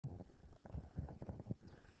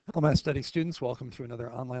Hello, Math Study students. Welcome to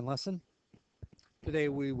another online lesson. Today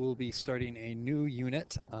we will be starting a new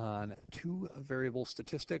unit on two-variable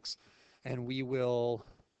statistics, and we will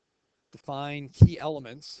define key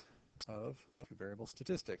elements of two-variable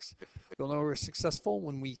statistics. We'll know we're successful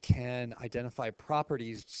when we can identify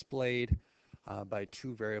properties displayed by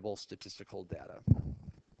two-variable statistical data.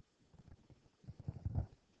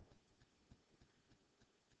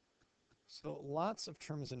 So lots of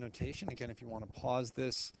terms and notation. Again, if you want to pause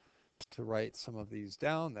this to write some of these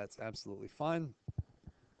down, that's absolutely fine.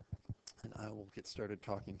 And I will get started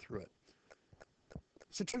talking through it.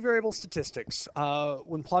 So two-variable statistics.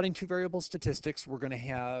 When plotting two-variable statistics, we're going to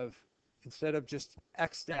have, instead of just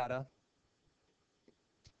X data,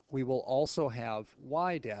 we will also have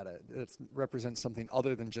Y data that represents something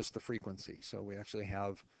other than just the frequency. So we actually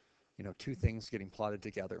have, two things getting plotted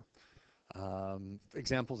together.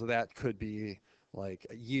 Examples of that could be like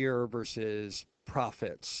a year versus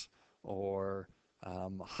profits, or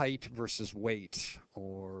height versus weight,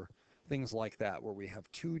 or things like that, where we have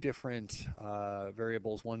two different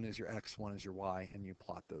variables. One is your X, one is your Y, and you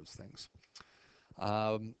plot those things.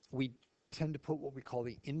 We tend to put what we call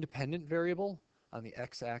the independent variable on the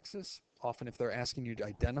X-axis. Often if they're asking you to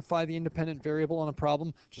identify the independent variable on a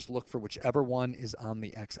problem, just look for whichever one is on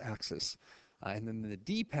the X-axis. And then the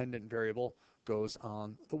dependent variable goes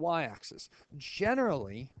on the Y-axis.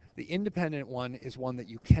 Generally, the independent one is one that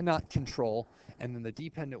you cannot control, and then the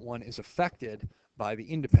dependent one is affected by the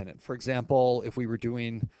independent. For example, if we were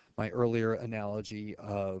doing my earlier analogy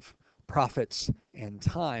of profits and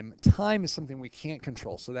time, time is something we can't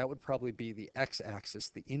control, so that would probably be the X-axis,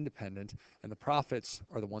 the independent, and the profits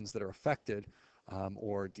are the ones that are affected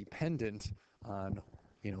or dependent on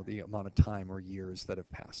the amount of time or years that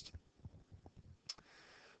have passed.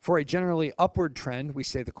 For a generally upward trend, we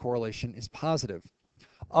say the correlation is positive.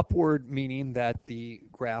 Upward meaning that the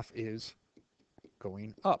graph is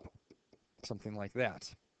going up, something like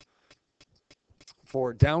that.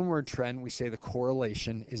 For downward trend, we say the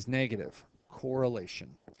correlation is negative. Correlation.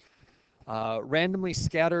 Randomly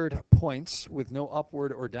scattered points with no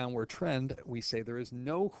upward or downward trend, we say there is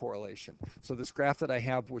no correlation. So this graph that I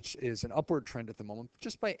have, which is an upward trend at the moment,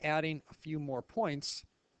 just by adding a few more points,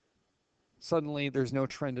 suddenly there's no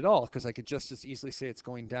trend at all, because I could just as easily say it's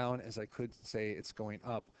going down as I could say it's going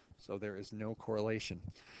up. So there is no correlation.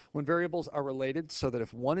 When variables are related so that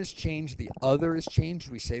if one is changed, the other is changed,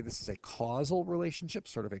 we say this is a causal relationship,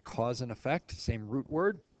 sort of a cause and effect, same root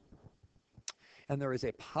word. And there is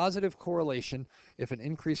a positive correlation if an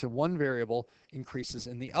increase in one variable increases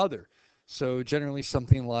in the other. So generally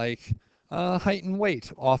something like height and weight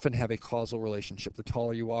often have a causal relationship. The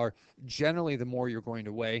taller you are, generally the more you're going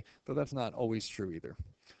to weigh, though that's not always true either.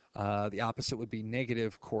 The opposite would be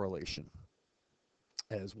negative correlation.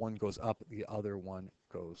 As one goes up, the other one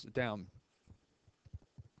goes down.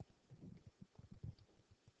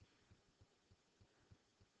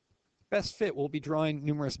 Best fit, we'll be drawing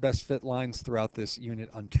numerous best fit lines throughout this unit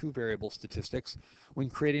on two variable statistics. When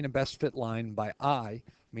creating a best fit line by eye,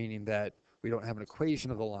 meaning that we don't have an equation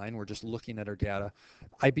of the line, we're just looking at our data,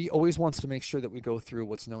 IB always wants to make sure that we go through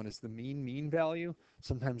what's known as the mean value,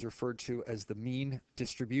 sometimes referred to as the mean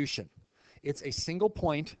distribution. It's a single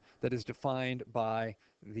point that is defined by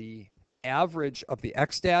the average of the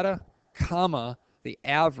X data, comma, the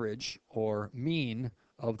average or mean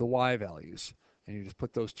of the Y values. And you just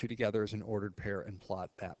put those two together as an ordered pair and plot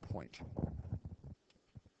that point.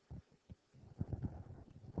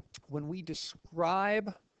 When we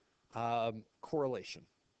describe correlation,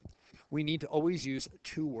 we need to always use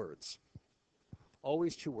two words.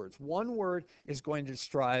 Always two words. One word is going to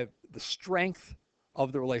describe the strength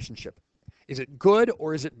of the relationship. Is it good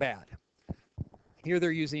or is it bad? Here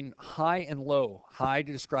they're using high and low. High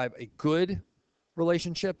to describe a good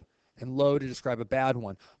relationship and low to describe a bad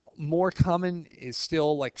one. More common is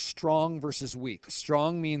still like strong versus weak.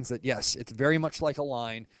 Strong means that, yes, it's very much like a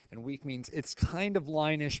line, and weak means it's kind of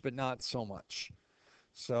line-ish, but not so much.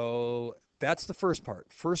 So that's the first part.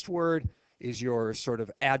 First word is your sort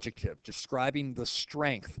of adjective, describing the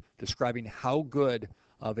strength, describing how good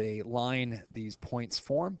of a line these points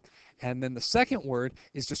form. And then the second word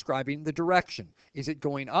is describing the direction. Is it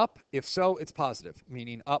going up? If so, it's positive,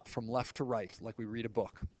 meaning up from left to right, like we read a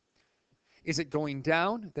book. Is it going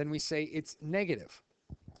down? Then we say it's negative.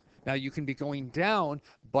 Now you can be going down,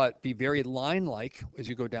 but be very line-like as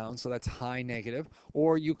you go down, so that's high negative.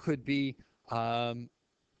 Or you could be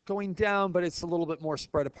going down, but it's a little bit more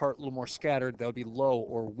spread apart, a little more scattered. That would be low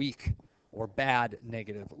or weak or bad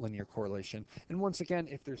negative linear correlation. And once again,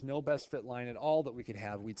 if there's no best fit line at all that we could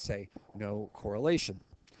have, we'd say no correlation.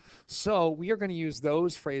 So we are going to use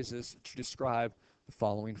those phrases to describe the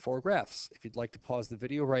following 4 graphs. If you'd like to pause the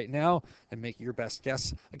video right now and make your best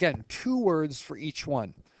guess, again, 2 words for each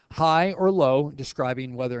one. High or low,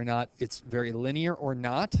 describing whether or not it's very linear or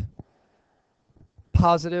not.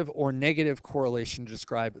 Positive or negative correlation to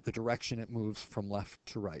describe the direction it moves from left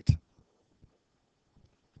to right.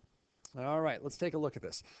 All right, let's take a look at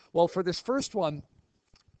this. Well, for this first one,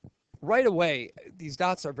 right away, these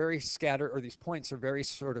dots are very scattered, or these points are very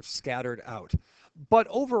sort of scattered out. But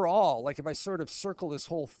overall, like if I sort of circle this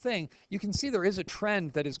whole thing, you can see there is a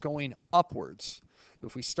trend that is going upwards.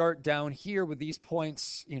 If we start down here with these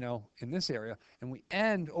points, you know, in this area, and we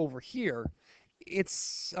end over here,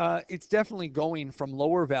 it's definitely going from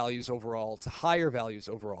lower values overall to higher values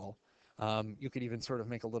overall. You could even sort of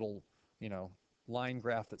make a little, you know, line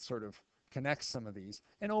graph that sort of connects some of these.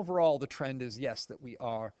 And overall, the trend is, yes, that we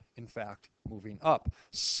are, in fact, moving up.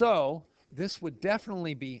 So this would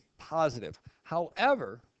definitely be positive.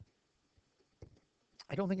 However,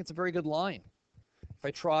 I don't think it's a very good line. If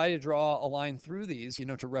I try to draw a line through these, you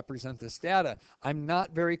know, to represent this data, I'm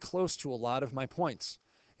not very close to a lot of my points.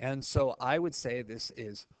 And so I would say this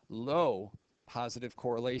is low positive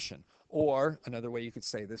correlation. Or another way you could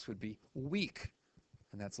say this would be weak.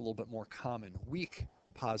 And that's a little bit more common. Weak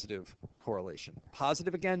positive correlation.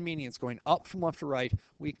 Positive, again, meaning it's going up from left to right.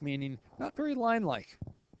 Weak meaning not very line-like.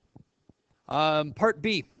 Part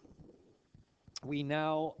B. We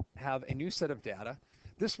now have a new set of data.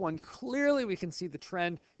 This one, clearly we can see the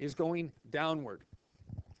trend is going downward.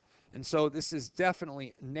 And so this is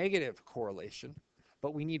definitely negative correlation,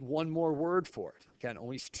 but we need one more word for it. Again,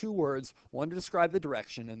 only 2 words, one to describe the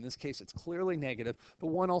direction. In this case, it's clearly negative, but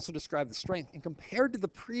one also describes the strength. And compared to the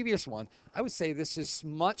previous one, I would say this is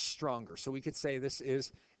much stronger. So we could say this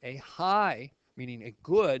is a high, meaning a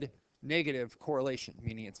good negative correlation,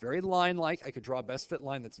 meaning it's very line-like. I could draw a best fit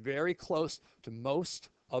line that's very close to most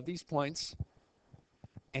of these points.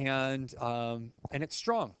 And it's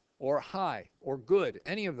strong or high or good,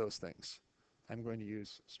 any of those things. I'm going to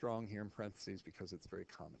use strong here in parentheses because it's very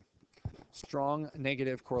common. Strong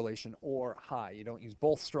negative correlation or high. You don't use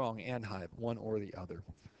both strong and high, one or the other.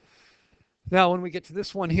 Now, when we get to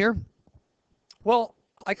this one here, well,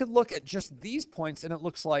 I could look at just these points and it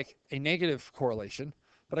looks like a negative correlation,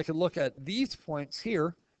 but I could look at these points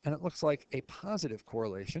here and it looks like a positive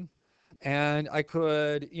correlation. And I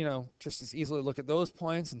could, you know, just as easily look at those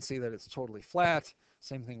points and see that it's totally flat.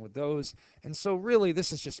 Same thing with those. And so really,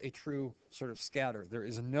 this is just a true sort of scatter. There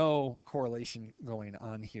is no correlation going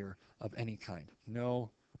on here of any kind.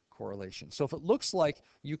 No correlation. So if it looks like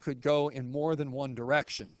you could go in more than one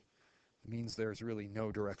direction, it means there's really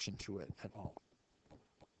no direction to it at all.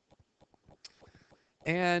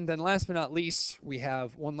 And then last but not least, we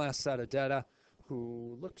have one last set of data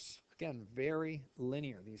who looks, again, very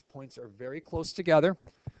linear. These points are very close together.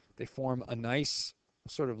 They form a nice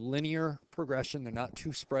sort of linear progression. They're not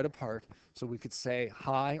too spread apart. So we could say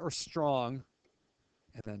high or strong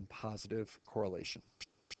and then positive correlation.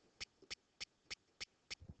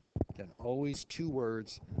 Again, always 2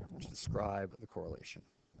 words to describe the correlation.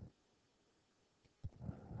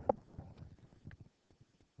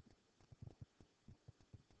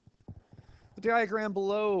 The diagram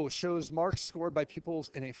below shows marks scored by pupils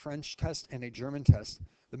in a French test and a German test.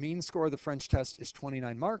 The mean score of the French test is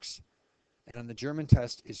 29 marks, and on the German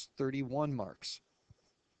test is 31 marks.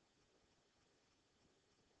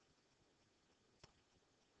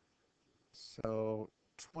 So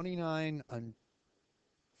 29 on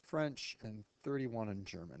French and 31 on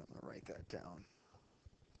German. I'm going to write that down.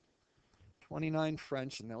 29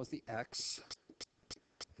 French, and that was the X,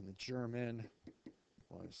 and the German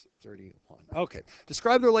was 31. Okay.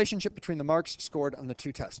 Describe the relationship between the marks scored on the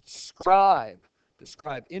 2 tests.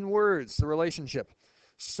 Describe in words the relationship.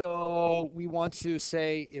 So we want to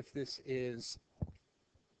say if this is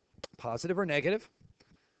positive or negative.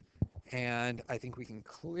 And I think we can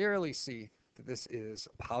clearly see that this is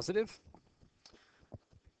positive.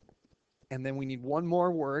 And then we need one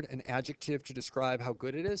more word, an adjective, to describe how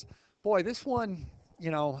good it is. Boy, this one,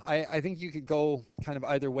 you know, I think you could go kind of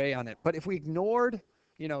either way on it. But if we ignored,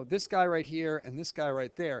 you know, this guy right here and this guy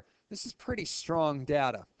right there, this is pretty strong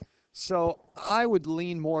data. So I would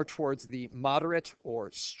lean more towards the moderate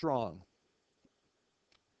or strong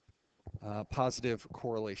positive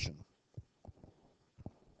correlation.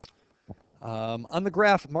 On the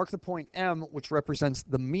graph, mark the point M, which represents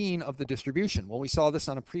the mean of the distribution. Well, we saw this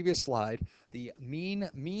on a previous slide. The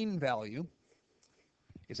mean value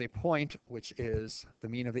is a point which is the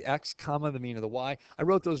mean of the x, comma, the mean of the y. I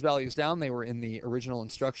wrote those values down. They were in the original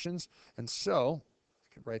instructions. And so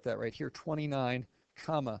I could write that right here, 29,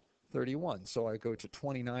 comma, 31. So I go to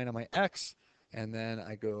 29 on my x and then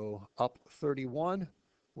I go up 31,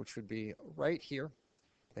 which would be right here.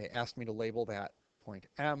 They asked me to label that point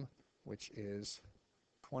M, which is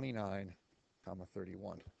 29, comma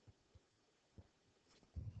 31.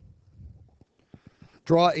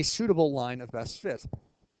 Draw a suitable line of best fit.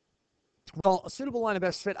 Well, a suitable line of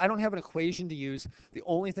best fit, I don't have an equation to use. The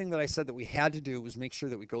only thing that I said that we had to do was make sure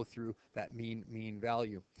that we go through that mean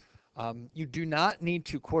value. You do not need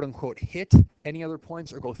to quote unquote hit any other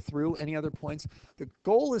points or go through any other points. The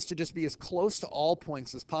goal is to just be as close to all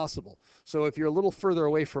points as possible. So if you're a little further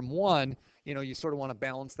away from one, you sort of want to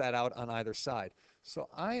balance that out on either side. So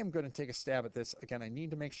I am going to take a stab at this. Again, I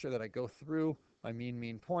need to make sure that I go through my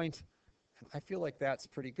mean point. And I feel like that's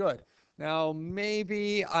pretty good. Now,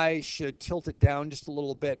 maybe I should tilt it down just a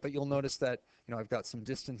little bit, but you'll notice that, I've got some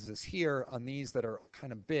distances here on these that are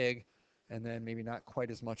kind of big, and then maybe not quite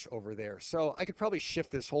as much over there. So I could probably shift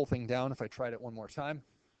this whole thing down if I tried it one more time.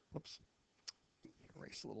 Whoops.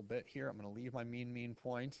 Erase a little bit here. I'm going to leave my mean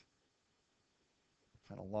point.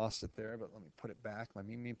 Kind of lost it there, but let me put it back. My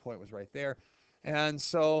mean point was right there. And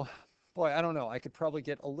so, boy, I don't know. I could probably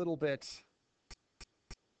get a little bit...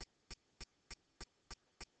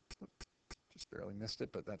 Just barely missed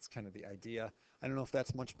it, but that's kind of the idea. I don't know if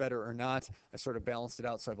that's much better or not. I sort of balanced it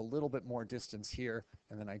out, so I have a little bit more distance here,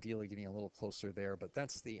 and then ideally getting a little closer there, but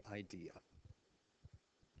that's the idea.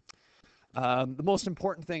 The most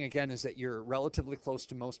important thing, again, is that you're relatively close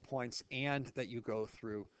to most points and that you go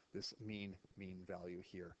through this mean value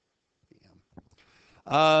here,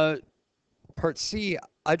 VM. Part C,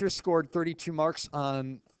 Idris scored 32 marks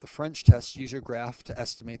on the French test. Use your graph to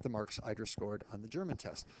estimate the marks Idris scored on the German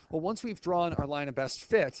test. Well, once we've drawn our line of best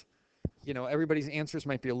fit, everybody's answers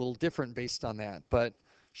might be a little different based on that. But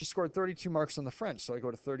she scored 32 marks on the French, so I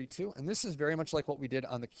go to 32. And this is very much like what we did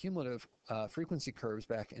on the cumulative frequency curves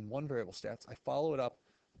back in one variable stats. I follow it up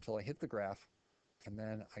until I hit the graph, and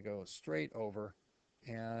then I go straight over.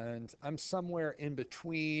 And I'm somewhere in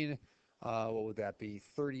between, what would that be?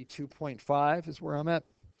 32.5 is where I'm at.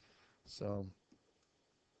 So,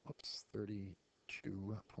 oops, 32.5.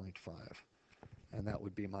 And that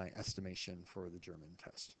would be my estimation for the German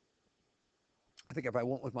test. I think if I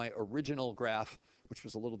went with my original graph, which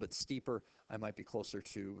was a little bit steeper, I might be closer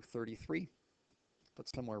to 33, but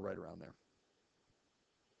somewhere right around there.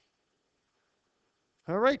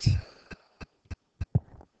 All right.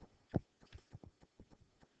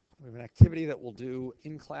 We have an activity that we'll do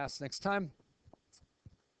in class next time.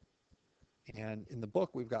 And in the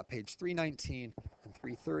book, we've got page 319 and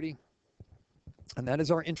 330. And that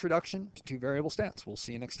is our introduction to two variable stats. We'll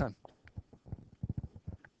see you next time.